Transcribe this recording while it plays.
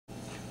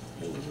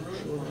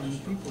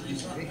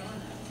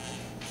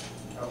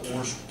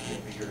Orr's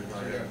can't be here I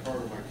tonight. got part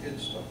of my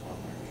kids' stuff on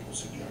there.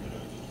 What's the agenda?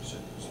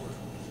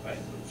 I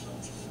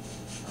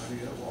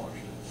need that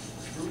washed.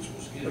 Bruce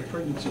was The getting.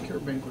 pregnancy care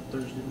banquet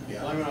Thursday night.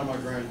 Yeah. Blame it on my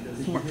grandkids.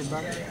 Did you hear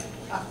about it?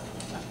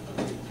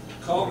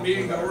 Call the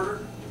meeting to order.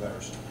 The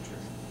better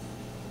secretary.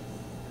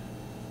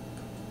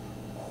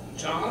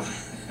 John?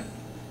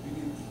 You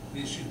need the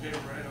issue paper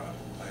right on?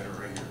 I had it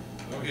right here.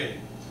 Okay.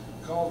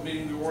 Call the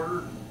meeting to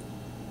order.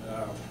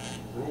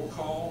 Roll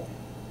call.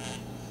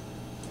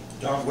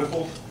 Don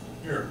Whipple,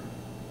 Here.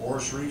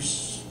 Horace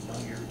Reese, not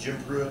here. Jim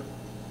Pruitt,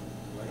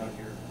 not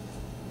here.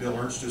 Bill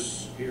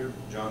Ernstus here.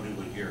 John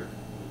Dooley here.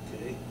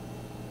 Okay.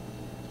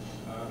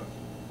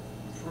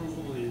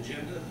 Approval of the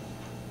agenda.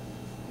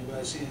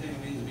 Anybody see anything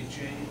that needs to be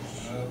changed,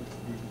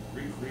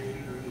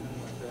 recreated or anything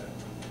like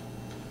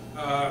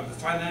that? The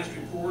finance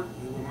report,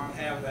 we will not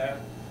have that,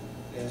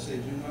 as they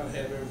do not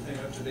have everything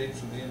up to date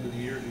from the end of the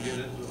year to get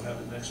it. We'll have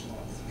it next month.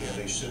 Yeah,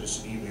 they sent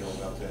us an email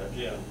about that.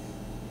 Yeah.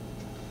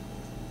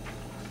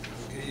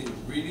 Okay,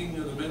 reading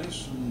of the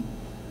minutes from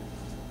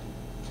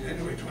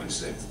January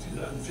 26th,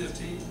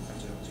 2015.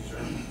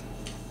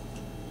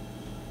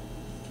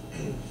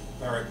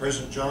 All right,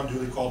 President John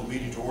Dooley called the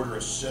meeting to order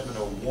at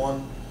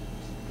 7:01.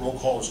 Roll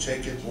call is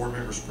taken. Board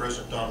members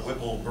present: Don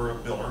Whipple,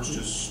 Bill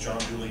Ernstus, John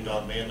Dooley,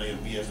 Don Manley of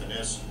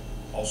BF&S.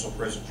 Also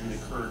present, Julie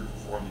Curd,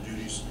 performed the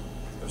duties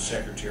of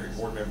secretary.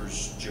 Board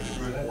members Jim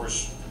Pruitt,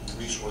 Horace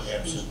Reese were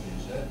absent.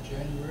 Is that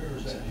January or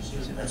is that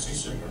December? That's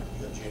December.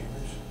 You got January?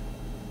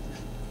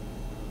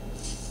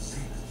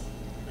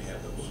 We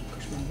have those.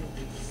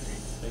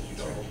 Thank you,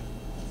 Donald.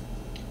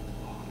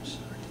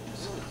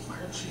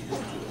 Where'd she go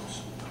to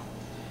us?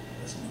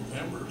 That's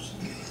November's.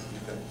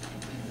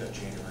 You got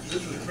January.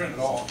 This was printed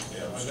off.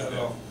 Yeah, I let's got do it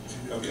that. off.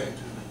 Okay.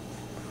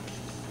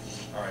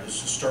 All right, let's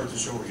start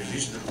this over again.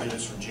 These are the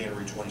minutes from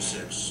January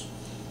 26th.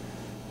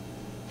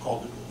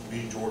 Called the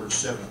meeting to order at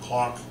 7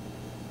 o'clock.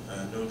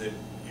 Know that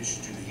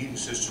issued to the heating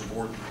system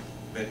board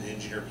met in the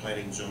engineer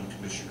planning zone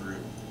commission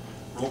room.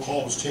 Roll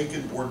call was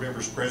taken. Board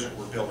members present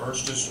were Bill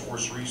Ernstus,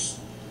 Horace Reese,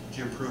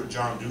 Jim Pruitt,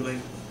 John Dooley,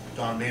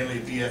 Don Manley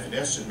of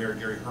BF&S, and Mayor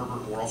Gary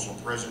Herbert were also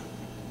present.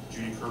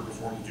 Judy Kerr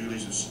performed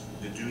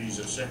the duties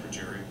of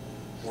secretary.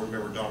 Board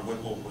member Don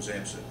Whipple was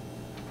absent.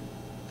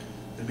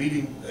 The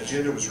meeting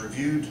agenda was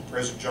reviewed.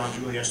 President John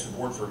Dooley asked the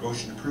board for a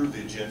motion to approve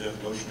the agenda.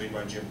 Motion made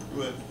by Jim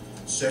Pruitt,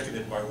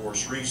 seconded by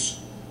Horace Reese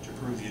to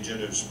approve the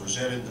agenda as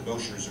presented. The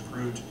motion is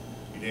approved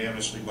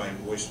unanimously by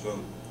voice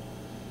vote.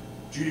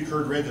 Judy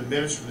Kerr read the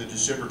minutes from the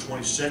December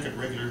 22nd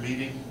regular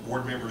meeting.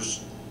 Board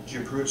members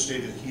Jim Pruitt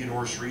stated that he and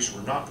Horace Reese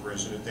were not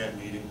present at that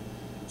meeting.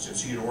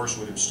 Since he and Horace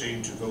would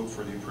abstain to vote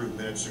for the approved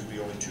minutes, there would be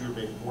only two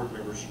remaining board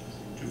members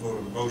to vote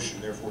on the motion.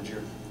 Therefore,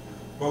 Jim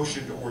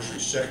motion to Horace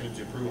Reese seconded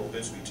the approval of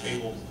minutes be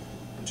tabled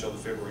until the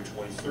February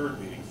 23rd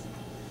meeting.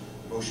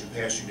 The motion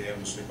passed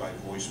unanimously by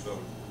voice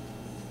vote.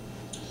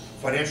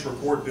 Financial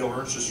report, Bill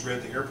Ernstus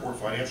read the airport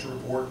financial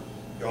report.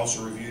 He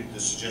also reviewed the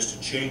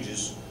suggested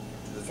changes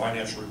to the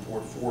financial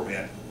report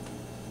format.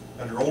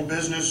 Under old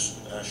business,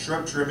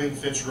 shrub trimming,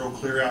 fence row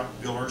clear out,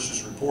 Bill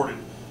Ernstus reported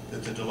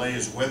that the delay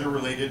is weather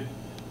related.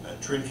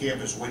 Trim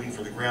camp is waiting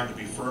for the ground to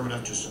be firm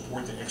enough to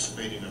support the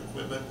excavating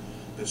equipment,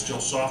 but still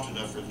soft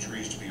enough for the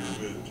trees to be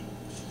removed.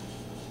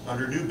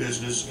 Under new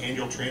business,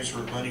 annual transfer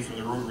of money from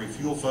the Rotary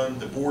Fuel Fund,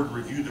 the board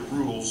reviewed the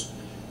rules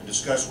and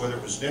discussed whether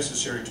it was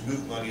necessary to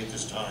move money at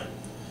this time.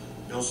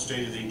 Bill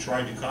stated that he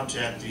tried to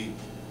contact the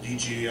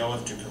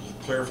DGALF to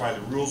clarify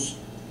the rules,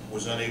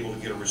 was unable to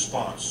get a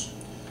response.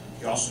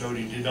 He also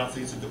noted he did not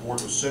think that the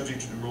board was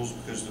subject to the rules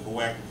because the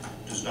BOAC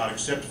does not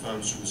accept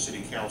funds from the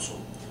city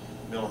council.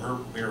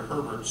 Mayor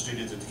Herbert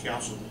stated that the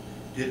council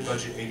did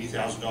budget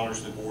 $80,000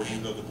 to the board,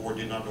 even though the board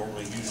did not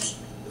normally use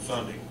the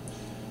funding.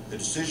 The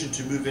decision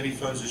to move any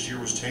funds this year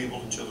was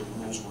tabled until the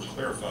rules were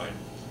clarified.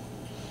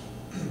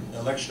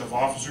 Election of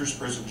officers,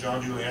 President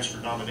John Dooley asked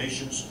for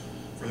nominations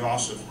for the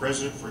office of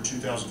president for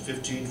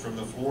 2015 from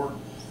the floor.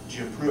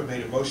 Jim Pruitt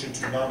made a motion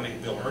to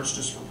nominate Bill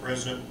Ernstus for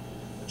president.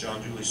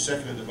 John Dooley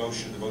seconded the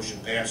motion. The motion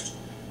passed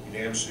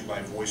unanimously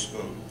by voice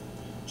vote.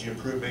 Jim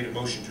Pruitt made a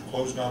motion to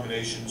close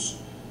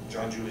nominations.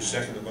 John Dooley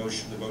seconded the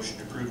motion. The motion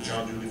to approve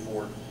John Dooley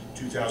for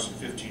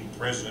 2015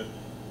 president,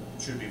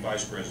 should be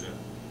vice president.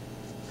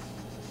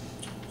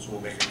 So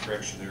we'll make a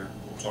correction there.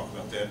 We'll talk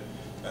about that.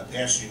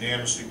 Passed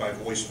unanimously by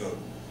voice vote.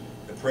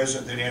 The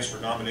president then asked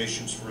for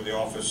nominations for the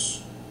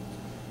office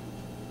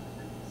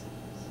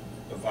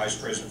of vice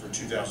president for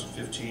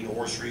 2015.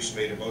 Horace Reese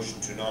made a motion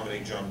to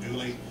nominate John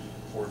Dooley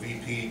for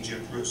VP.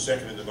 Jim Pruitt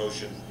seconded the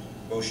motion.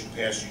 Motion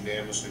passed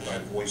unanimously by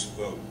voice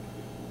vote.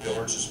 Bill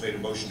Ernstus made a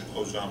motion to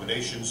close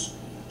nominations.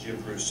 Jim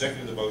Pruitt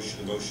seconded the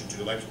motion. The motion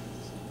to elect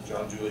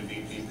John Dooley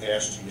VP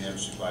passed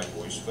unanimously by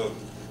voice vote.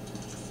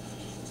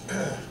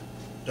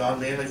 Don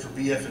Manley for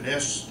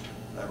BF&S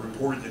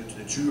reported that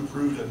the two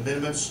approved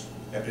amendments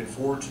have been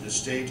forwarded to the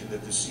state and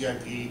that the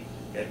CIP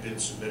had been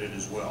submitted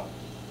as well.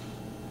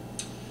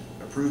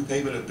 Approved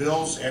payment of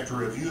bills. After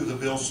a review of the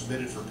bills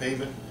submitted for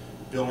payment,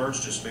 Bill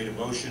Ernstus made a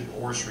motion.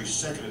 Horace Reese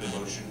seconded the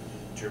motion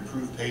to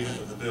approve payment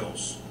of the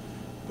bills.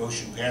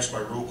 Motion passed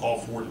by roll call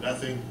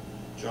 4-0.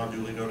 John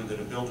duly noted that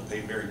a bill to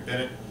pay Mary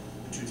Bennett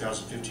the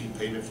 2015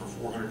 payment for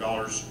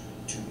 $400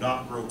 to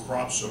not grow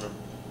crops on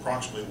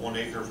approximately 1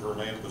 acre of her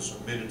land was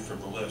omitted from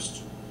the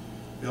list.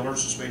 Bill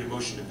Ernst has made a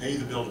motion to pay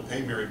the bill to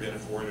pay Mary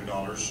Bennett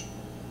 $400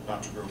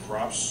 not to grow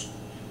crops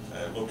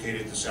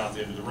located at the south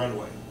end of the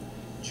runway.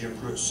 Jim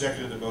Pruitt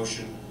seconded the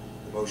motion.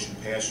 The motion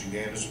passed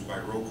unanimously by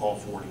roll call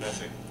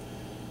 4-0.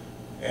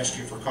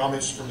 Asking for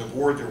comments from the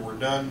board, there were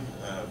none.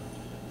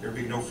 There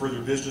being no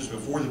further business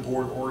before the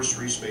board, Oris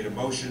Reese made a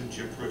motion.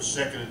 Jim Pruitt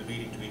seconded the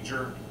meeting to be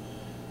adjourned,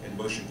 and the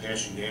motion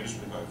passed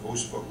unanimously by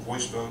voice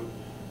vote.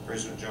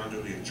 President John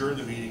Dooley adjourned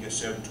the meeting at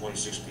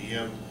 7:26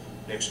 p.m.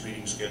 Next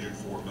meeting scheduled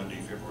for Monday,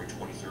 February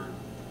 23rd,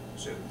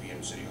 7 p.m.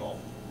 at City Hall.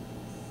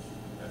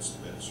 That's the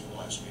minutes from the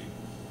last meeting.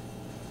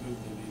 Move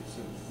to the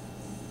consent.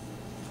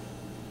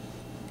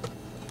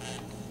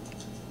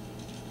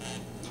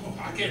 Oh,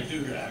 I can't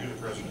do that. You're the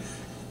president.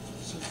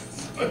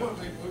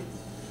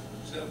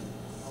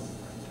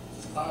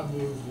 I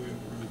move we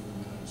approve the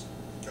minutes.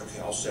 Okay,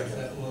 I'll second.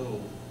 That little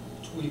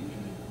tweak in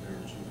it there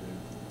that you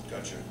did.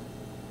 Gotcha.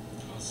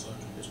 I'll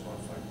second. It's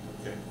modified.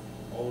 Okay.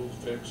 All those in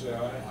favor say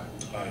aye.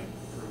 Aye.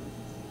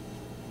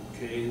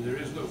 Okay, there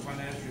is no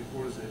financial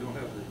reports, they don't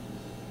have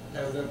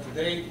it up to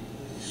date,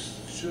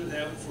 should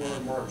have it for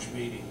our March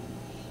meeting.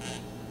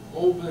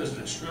 Old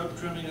business, shrub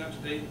trimming up to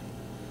date,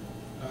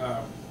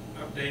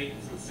 update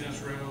for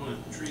fence row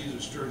and trees and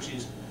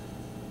Sterchi's.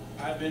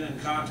 I've been in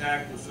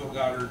contact with Phil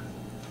Goddard,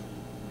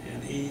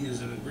 and he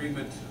is in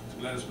agreement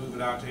to let us move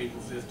it out to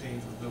April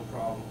 15th with no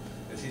problem,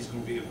 as he's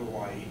gonna be in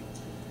Hawaii.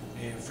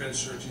 And Fred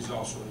Sterchi's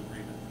also in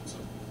agreement, so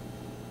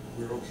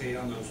we're okay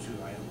on those two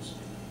items.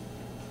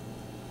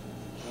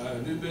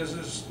 New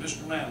business,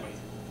 Mr. Manley.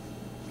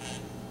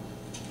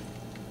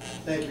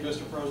 Thank you,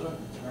 Mr. President,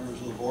 members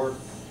of the board.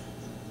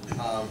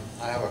 I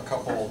have a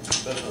couple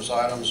business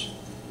items.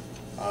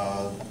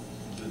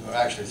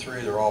 Actually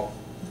three, they're all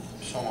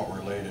somewhat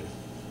related.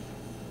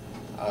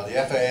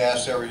 The FAA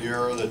asks every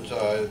year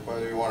that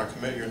whether you want to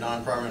commit your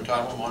non-primary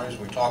entitlement monies.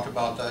 We talked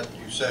about that.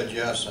 You said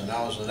yes, and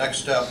now the next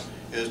step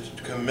is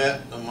to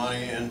commit the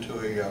money into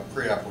a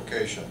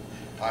pre-application.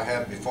 I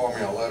have before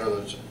me a letter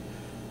that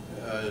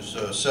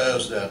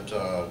says that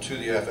to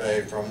the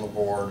FAA from the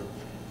board,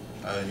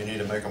 you need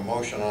to make a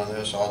motion on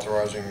this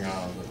authorizing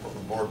the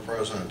board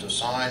president to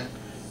sign.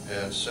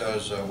 It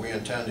says we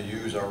intend to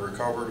use our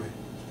recovered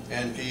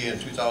NP in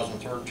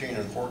 2013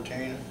 and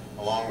 14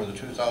 along with the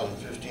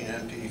 2015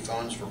 NP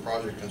funds for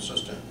project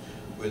consistent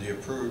with the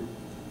approved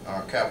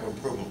capital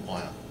improvement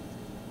plan.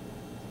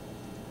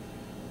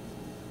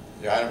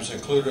 The items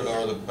included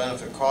are the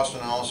benefit cost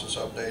analysis,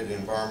 updated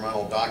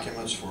environmental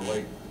documents for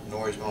late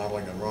noise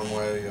modeling and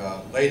runway,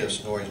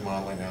 latest noise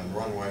modeling and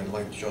runway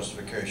length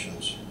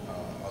justifications,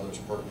 others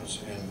pertinent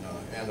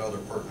and other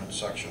pertinent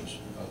sections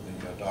of the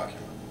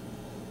document.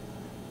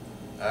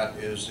 That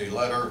is the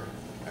letter,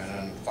 and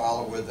then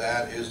followed with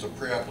that is the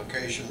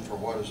pre-application for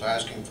what it's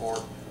asking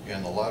for.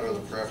 In the letter, the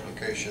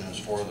pre-application is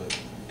for the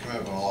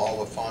commitment of all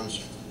the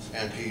funds,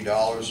 NP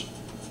dollars.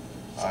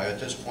 At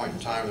this point in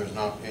time, there's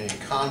not any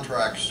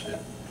contracts, and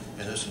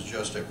this is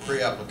just a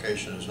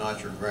pre-application. It's not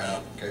your grant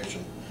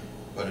application,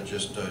 but it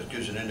just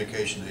gives an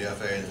indication to the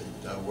FAA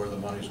that where the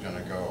money's going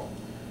to go.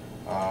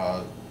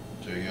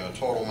 The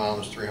total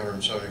amount is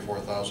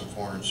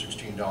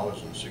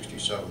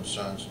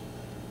 $374,416.67,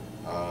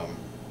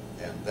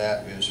 and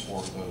that is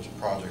for those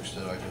projects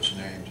that I just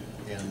named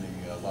in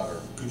the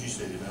letter. Could you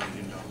say the amount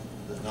again, Tom?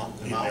 The The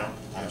amount? amount.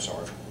 I'm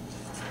sorry.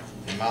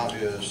 The amount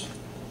is,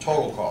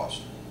 total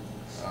cost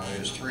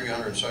is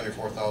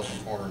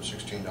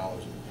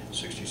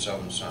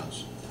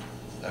 $374,416.67.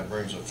 That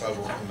brings a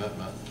federal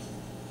commitment,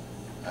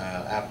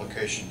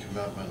 application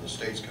commitment, the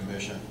state's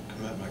commitment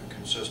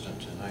consistent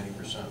to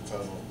 90%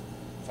 federal,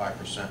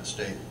 5%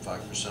 state,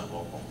 5%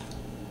 local.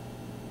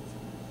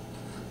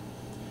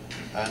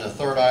 And the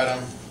third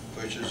item,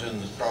 which is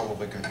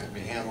probably can be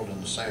handled in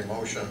the same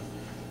motion,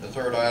 the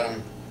third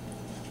item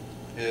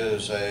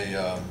is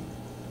a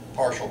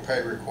partial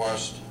pay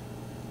request.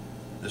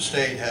 The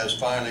state has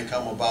finally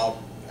come about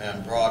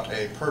and brought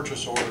a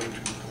purchase order to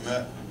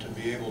commit to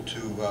be able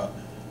to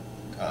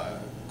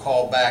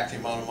call back the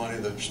amount of money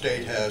the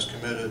state has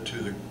committed to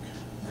the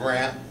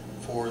grant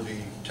for the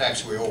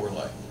taxiway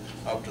overlay.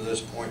 Up to this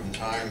point in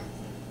time,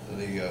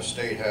 the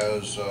state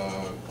has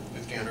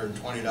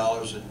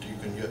 $1,520 that you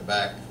can get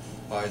back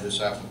by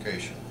this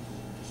application.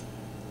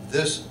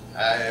 This,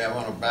 I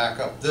want to back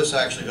up, this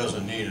actually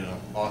doesn't need an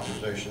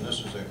authorization.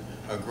 This is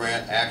a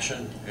grant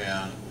action,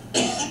 and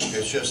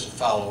it's just a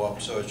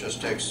follow-up, so it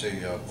just takes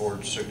the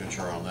board's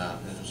signature on that.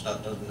 It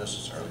doesn't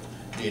necessarily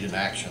need an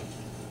action.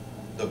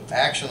 The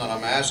action that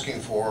I'm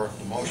asking for,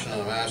 the motion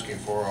that I'm asking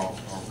for, I'll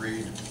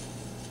read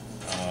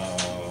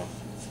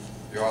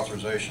the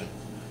authorization.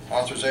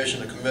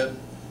 Authorization to commit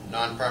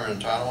non-primary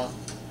entitlement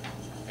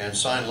and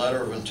sign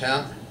letter of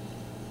intent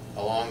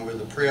along with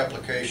the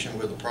pre-application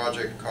with the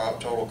project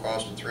total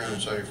cost of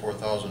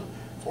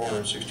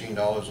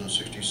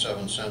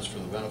 $374,416.67 for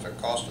the benefit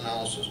cost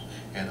analysis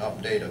and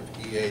update of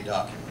EA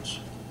documents.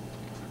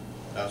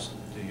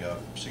 the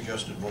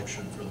suggested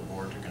motion for the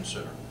board to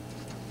consider.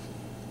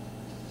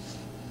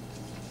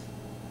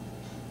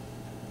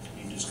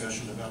 Any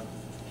discussion about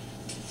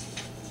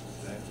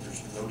that? If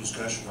there's no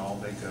discussion, I'll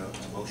make a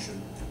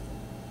motion,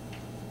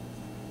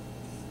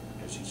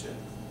 as he said.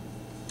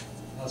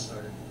 I'll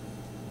second.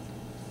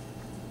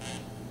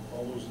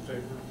 All those in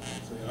favor,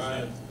 say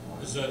aye.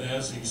 Is that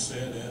as he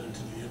said, added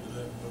to the end of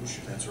that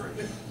motion? That's right.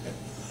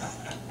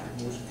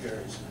 Motion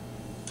carries.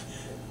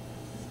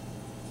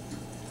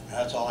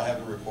 That's all I have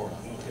to report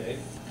on. Okay,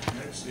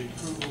 next, the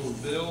approval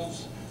of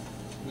bills.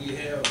 We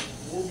have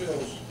 4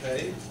 bills to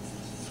pay.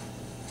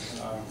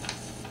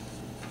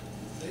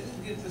 They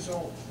didn't get this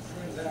all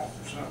printed out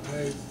or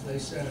something. They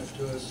sent it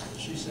to us,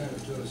 she sent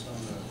it to us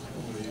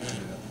over the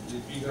internet.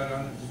 Did you got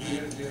on it, did you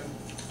get it, Jim?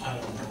 I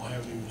don't know, I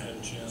haven't even had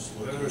a chance to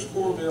look. There was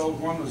 4 bills.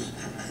 One was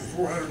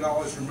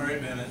 $400 for Mary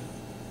Bennett,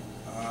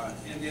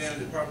 Indiana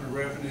Department of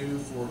Revenue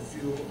for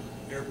fuel,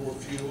 airport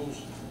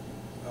fuels.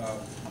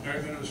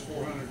 Mary Bennett was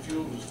 400,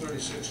 fuel was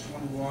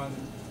 $36.21.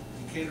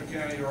 Decatur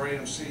County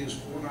RAMC is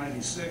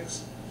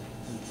 $496,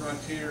 and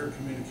Frontier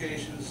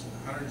Communications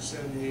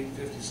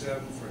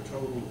 $178.57 for a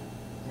total of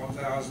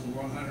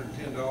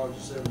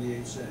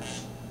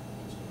 $1,110.78.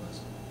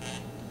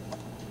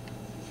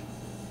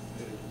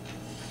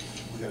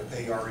 We gotta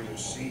pay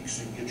REMC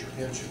so you can get your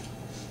pension.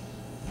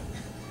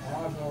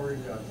 I've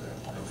already got that.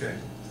 Okay,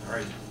 all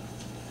right.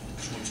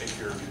 Should we take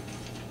care of you?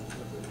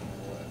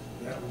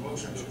 We have a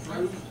motion to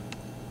approve.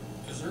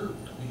 Is there, I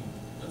mean,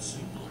 that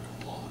seemed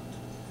like a lot.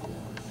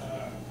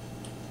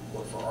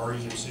 What, for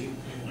REMC?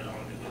 No,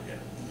 let me look at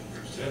it.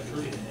 that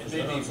true? It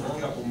may be for a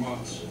couple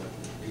months.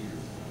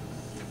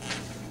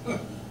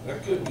 That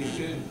could be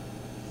too.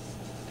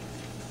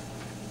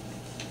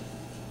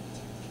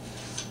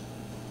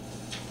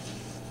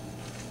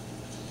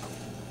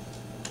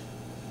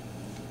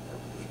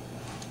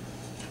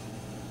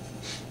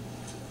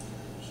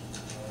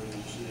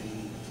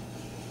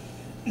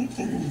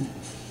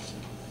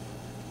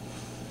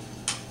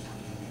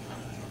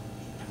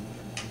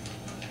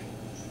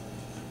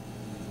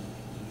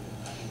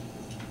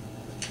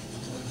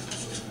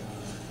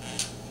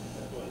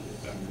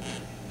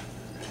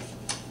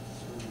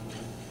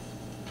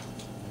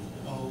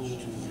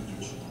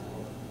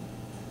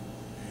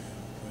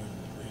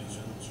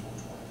 It's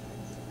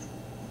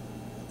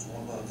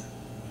 1 month.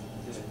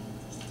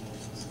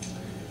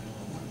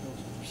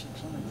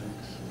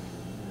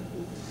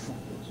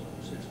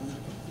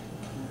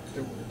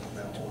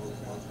 About one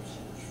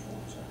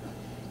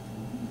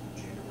month.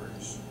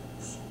 January's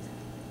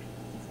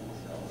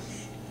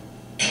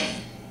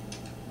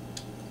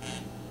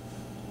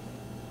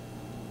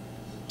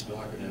 $4.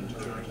 Like an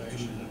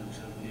interpretation.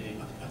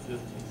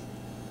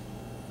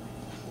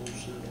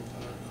 Wholesale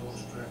tire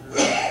cost tracker.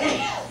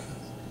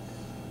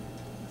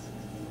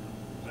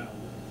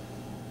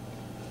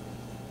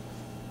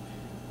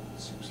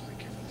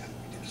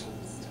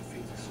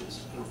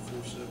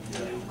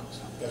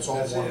 That's all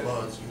That's 1 it.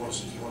 month. You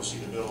wanna see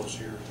the bills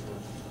here?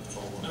 It's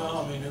all 1 No,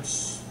 month. I mean,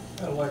 it's,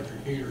 that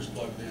electric heater's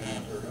plugged in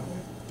out there, don't we?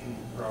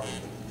 Probably.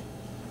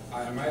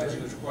 I imagine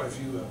there's quite a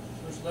few of them.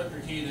 There's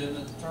electric heat in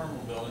at the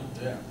terminal building,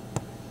 Yeah.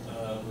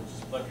 which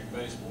is electric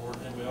baseboard,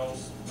 and we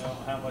also know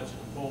how much it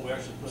will pull. We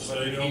actually put Say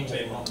electric no heat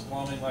tape more. on the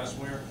plumbing last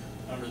winter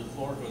under the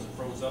floor because it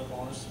froze up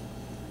on us.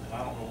 And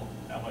I don't know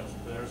how much,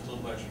 but there's a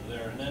little extra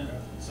there. And then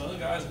some of the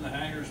guys in the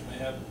hangars may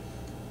have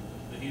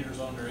the heaters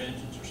on their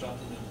engines or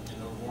something to,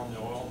 warm the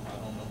oil. I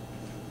don't know.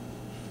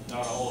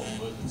 Not all of them,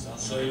 but some.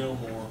 Say no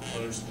more,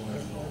 let her explain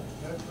it all.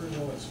 That pretty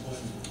well explains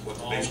it. What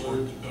the I'll baseboard?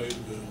 move to pay the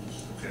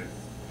bills. Okay.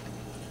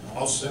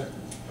 I'll second.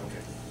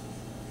 Okay.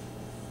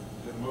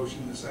 Got a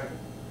motion in a second?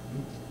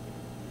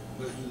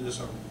 Let's do this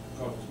on,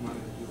 call this money,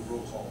 do a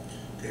roll call.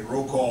 Okay,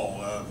 roll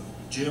call.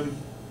 Jim,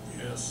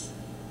 Yes.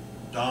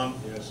 Don,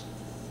 Yes.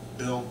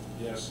 Bill,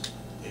 Yes.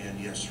 and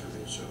yes for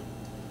me, so.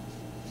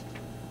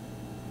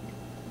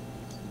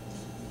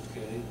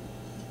 Okay.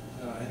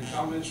 Any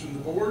comments from the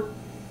board?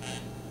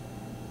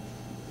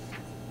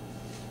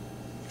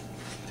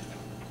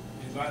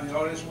 Anybody in the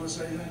audience want to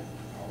say anything?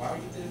 I'll allow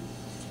you to.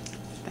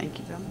 Thank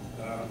you, Bill.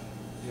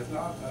 If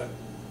not,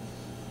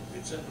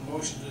 accept the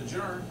motion to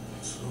adjourn.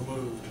 So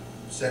moved.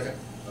 Second.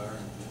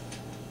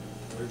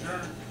 We're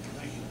adjourned.